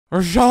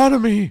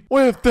Arjonomy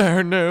with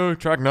their new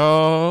track,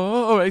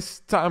 No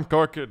Waste Time,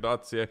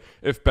 Corkid.ca,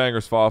 If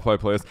Bangers Fall Off by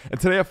Playlist. And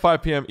today at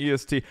 5 p.m.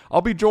 EST, I'll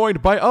be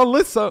joined by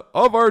Alyssa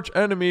of Arch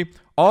Enemy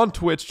on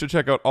Twitch to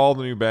check out all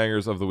the new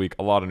bangers of the week.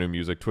 A lot of new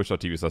music.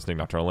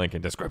 Twitch.tv/Nocturnal, link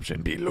in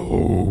description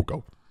below.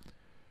 Go.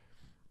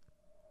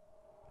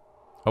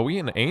 Are we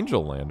in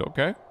Angel Land?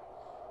 Okay.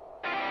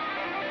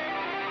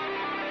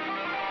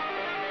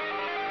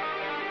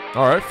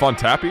 Alright, fun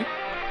tappy.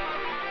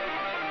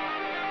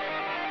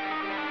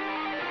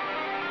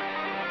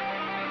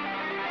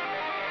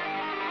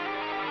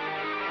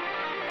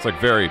 It's like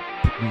very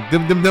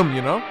dim dim dim,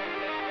 you know?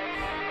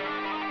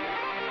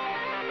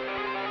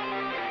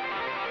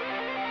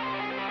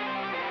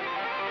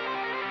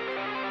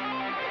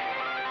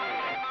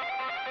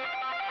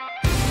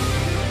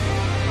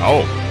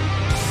 Oh.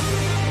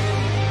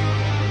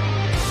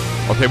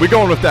 Okay, we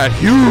going with that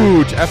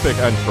huge epic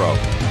intro.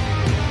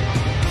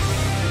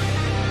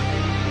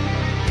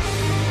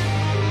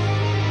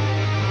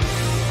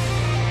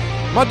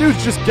 My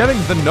dude's just getting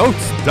the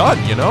notes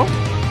done, you know?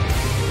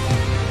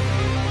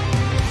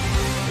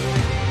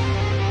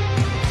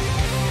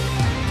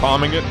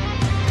 Palming it.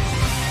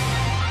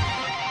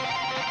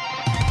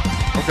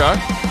 Okay.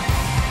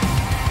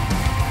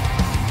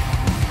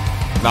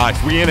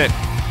 Nice, we in it.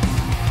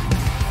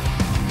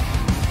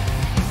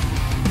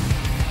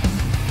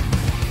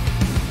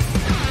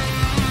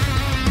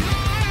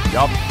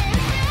 Yup.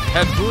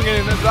 Head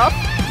swinging it up.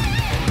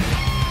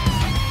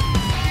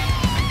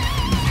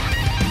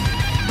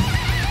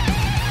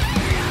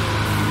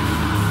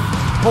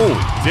 Holy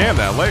damn,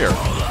 that layer.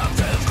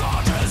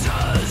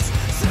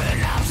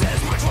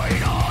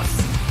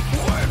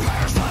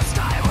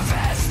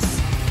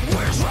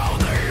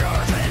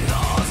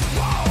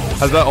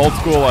 Has that old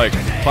school, like,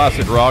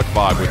 classic rock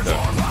vibe with the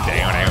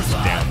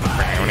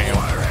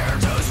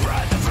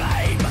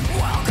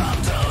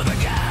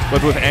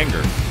but with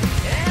anger.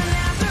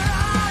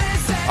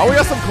 Oh, we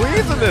got some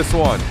cleans in this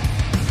one.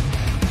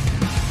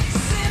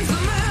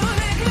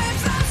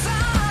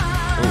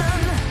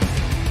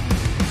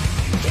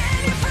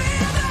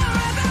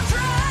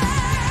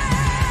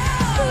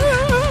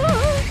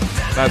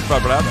 Nice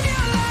vibrato.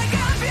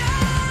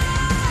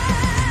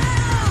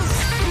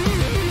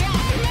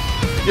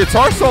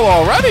 Guitar solo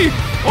already?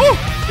 Oh,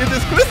 it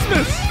is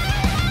Christmas.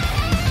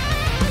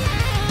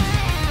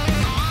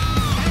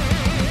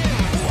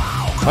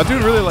 My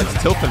dude really likes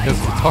tilting his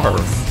guitar.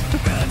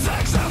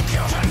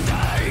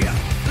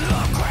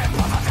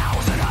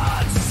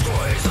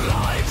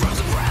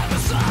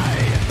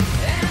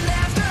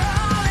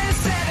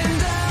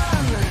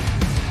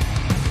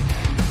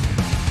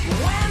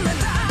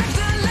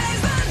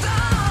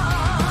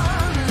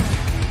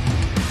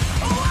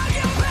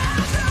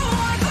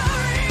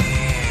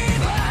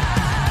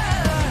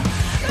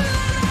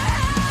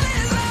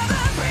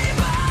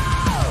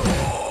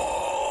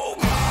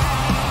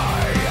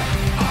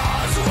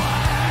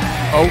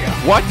 Oh,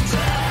 what?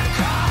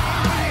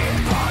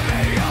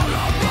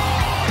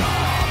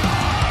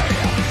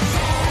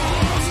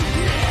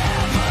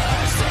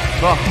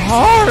 The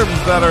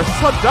harms that are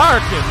so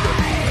darkened.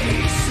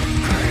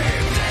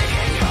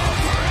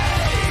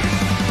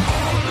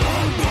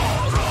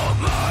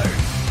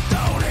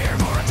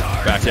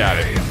 Back at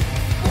it.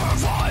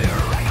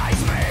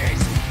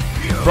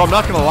 Bro, I'm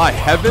not gonna lie,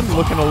 Heaven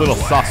looking a little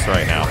sus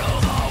right now.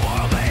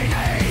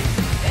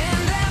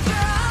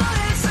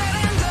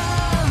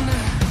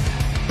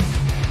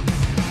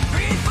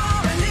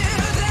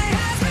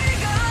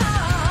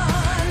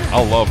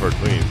 I love her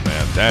cleans,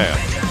 man. Damn.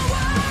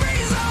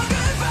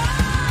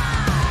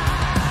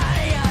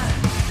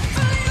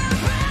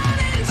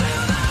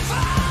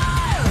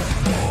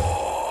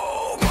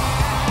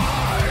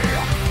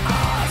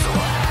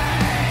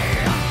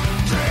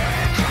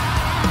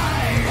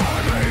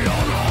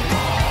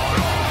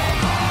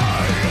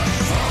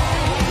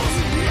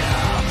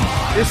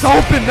 It's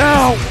open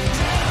now.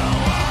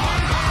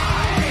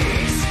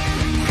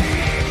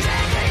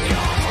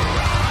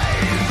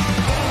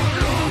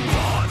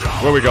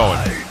 Where are we going?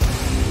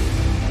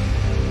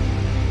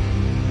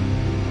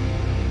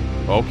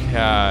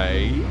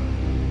 Okay.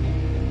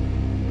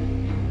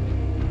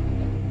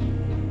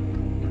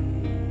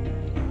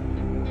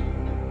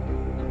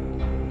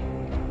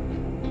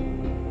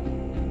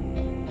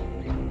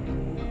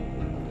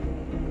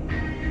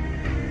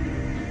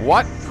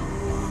 What?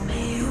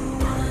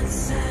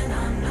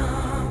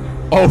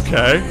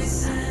 Okay.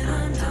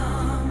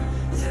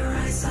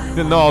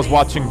 Didn't know I was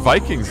watching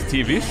Vikings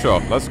TV show.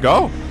 Let's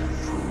go.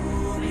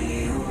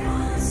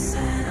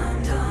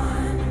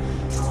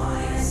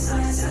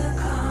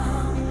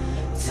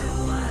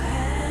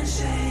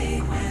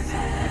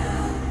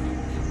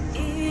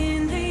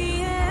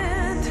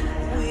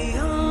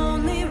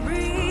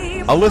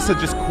 Alyssa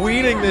just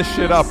queening this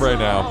shit up right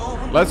now.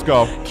 Let's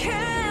go.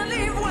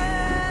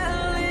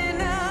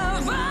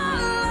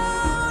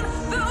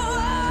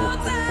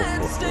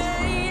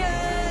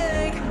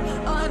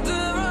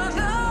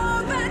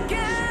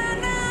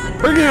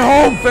 Bring it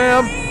home,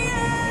 fam.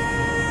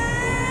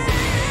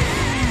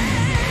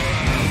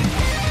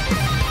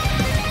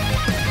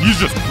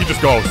 he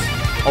just goes.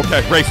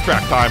 Okay,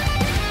 racetrack time.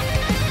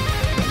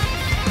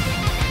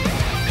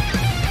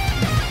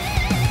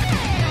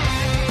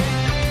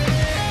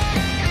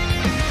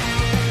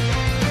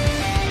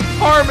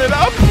 Arm it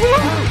up.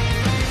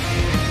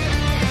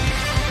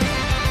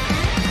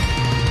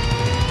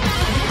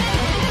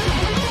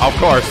 Of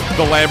course,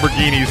 the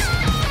Lamborghini's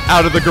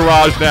out of the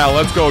garage now.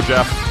 Let's go,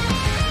 Jeff.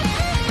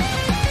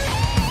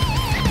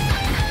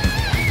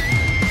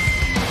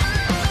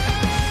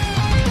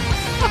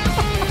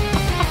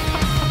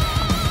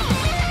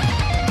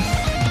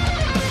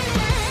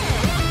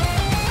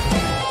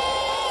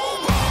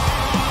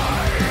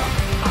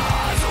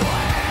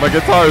 My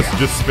guitars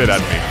just spit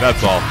at me.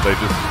 That's all. They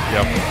just,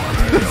 yep.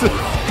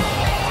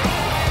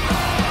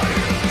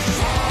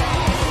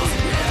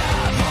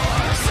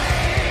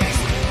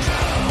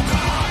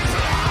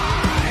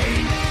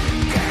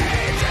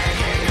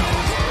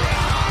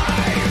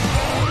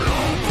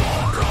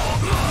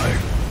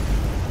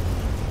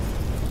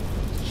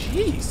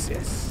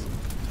 Jesus.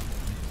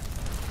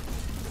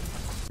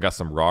 Got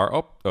some raw.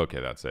 Oh, okay,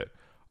 that's it.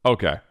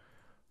 Okay.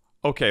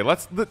 Okay,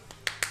 let's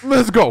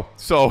go.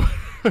 So,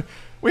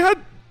 we had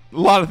a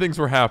lot of things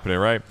were happening,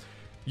 right?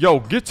 Yo,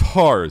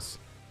 guitars.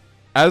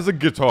 As a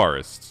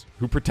guitarist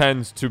who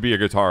pretends to be a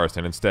guitarist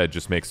and instead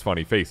just makes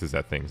funny faces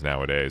at things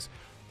nowadays.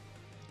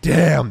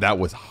 Damn, that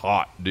was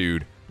hot,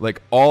 dude.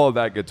 Like, all of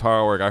that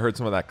guitar work. I heard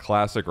some of that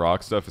classic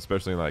rock stuff,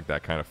 especially in, like,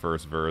 that kind of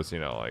first verse, you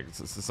know, like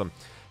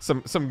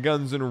some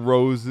Guns N'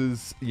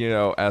 Roses, you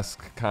know,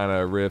 esque kind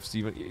of riffs,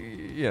 even,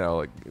 you know,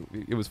 like,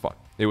 it was fun.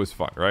 It was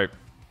fun, right?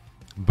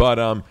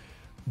 But,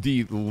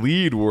 the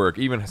lead work,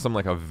 even some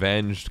like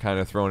Avenged kind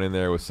of thrown in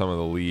there with some of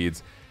the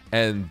leads,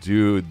 and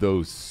dude,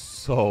 those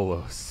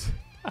solos.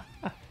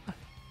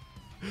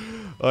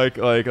 like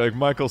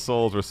Michael's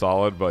solos were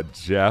solid, but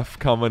Jeff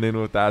coming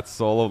in with that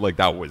solo, like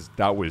that was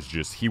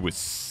just, he was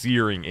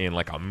searing in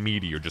like a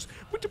meteor, just.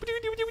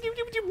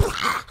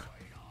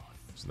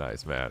 It's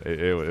nice, man.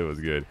 It was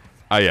good.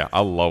 Yeah,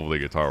 I love the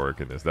guitar work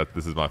in this.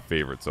 This is my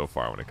favorite so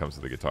far when it comes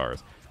to the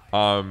guitars.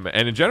 And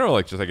in general,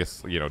 like, just, I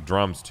guess, you know,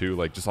 drums too,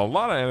 like, just a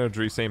lot of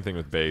energy. Same thing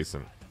with bass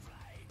and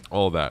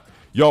all that.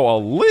 Yo,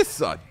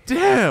 Alyssa,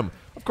 damn.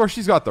 Of course,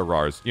 she's got the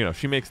rars. You know,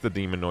 she makes the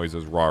demon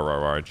noises, rah, rah,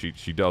 rah, and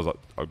she does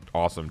an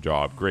awesome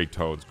job. Great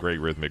tones, great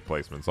rhythmic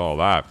placements, all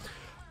that.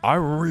 I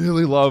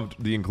really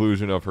loved the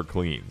inclusion of her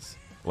cleans.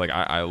 Like,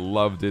 I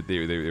loved it.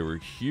 They were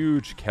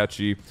huge,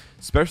 catchy,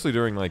 especially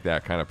during, like,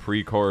 that kind of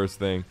pre-chorus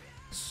thing.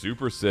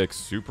 Super sick,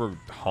 super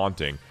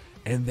haunting.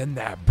 And then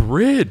that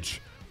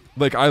bridge.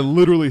 Like, I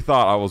literally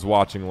thought I was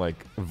watching,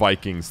 like,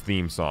 Vikings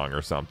theme song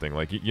or something.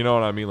 Like, you know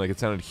what I mean? Like, it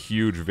sounded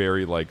huge,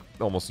 very, like,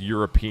 almost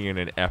European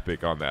and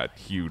epic on that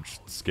huge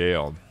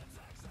scale.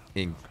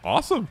 And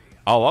awesome.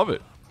 I love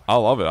it. I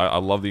love it. I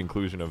love the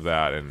inclusion of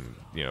that and,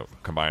 you know,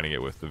 combining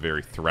it with the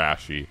very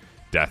thrashy,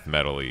 death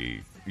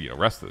metal-y, you know,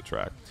 rest of the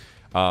track.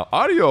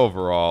 Audio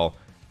overall,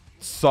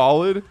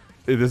 solid.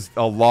 It is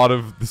a lot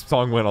of, this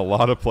song went a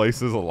lot of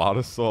places, a lot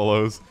of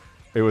solos.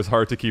 It was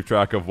hard to keep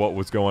track of what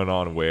was going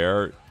on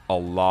where. A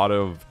lot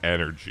of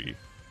energy.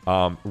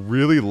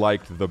 Really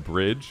liked the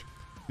bridge.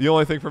 The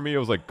only thing for me, it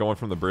was like going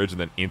from the bridge and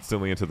then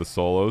instantly into the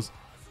solos.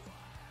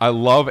 I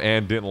love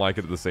and didn't like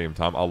it at the same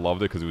time. I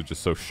loved it because it was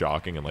just so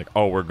shocking and like,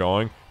 oh, we're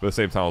going. But at the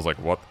same time, I was like,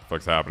 what the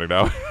fuck's happening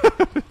now?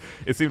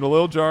 It seemed a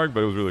little jarring,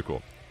 but it was really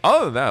cool.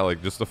 Other than that,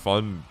 like, just a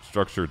fun,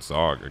 structured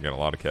song. Again, a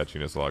lot of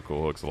catchiness, a lot of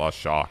cool hooks, a lot of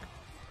shock.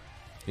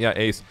 Yeah,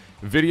 Ace.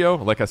 Video,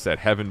 like I said,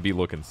 heaven be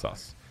looking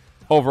sus.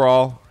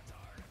 Overall,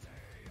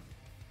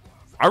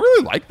 I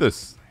really like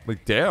this.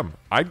 Like, damn,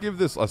 I'd give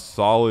this a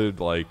solid,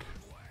 like,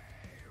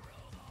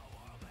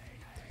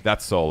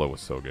 that solo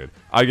was so good.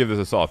 I'd give this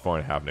a solid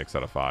 4.5 Nicks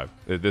out of 5.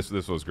 This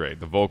was great.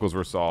 The vocals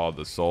were solid.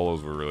 The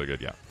solos were really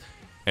good. Yeah.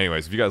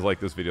 Anyways, if you guys like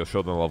this video,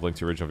 show them the love. Link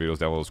to original videos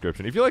down below in the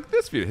description. If you like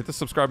this video, hit the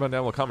subscribe button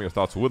down below. Comment your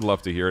thoughts. Would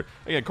love to hear it.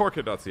 Again,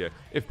 corekid.ca,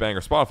 if banger,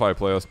 Spotify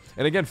playlist.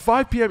 And again,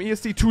 5 p.m.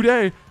 EST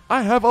today,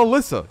 I have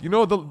Alyssa. You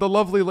know the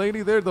lovely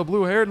lady there, the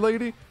blue-haired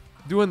lady,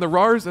 doing the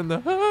rars and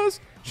the ha's.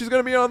 She's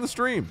going to be on the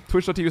stream.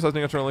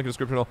 Twitch.tv/Nocturnal, link in the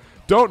description.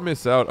 Don't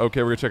miss out.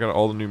 Okay, we're going to check out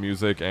all the new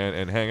music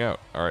and hang out.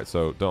 All right,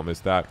 so don't miss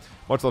that.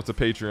 Much love to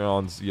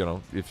Patreons, you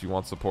know, if you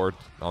want support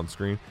on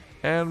screen.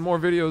 And more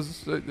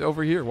videos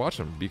over here. Watch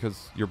them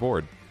because you're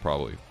bored,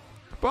 probably.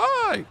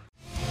 Bye!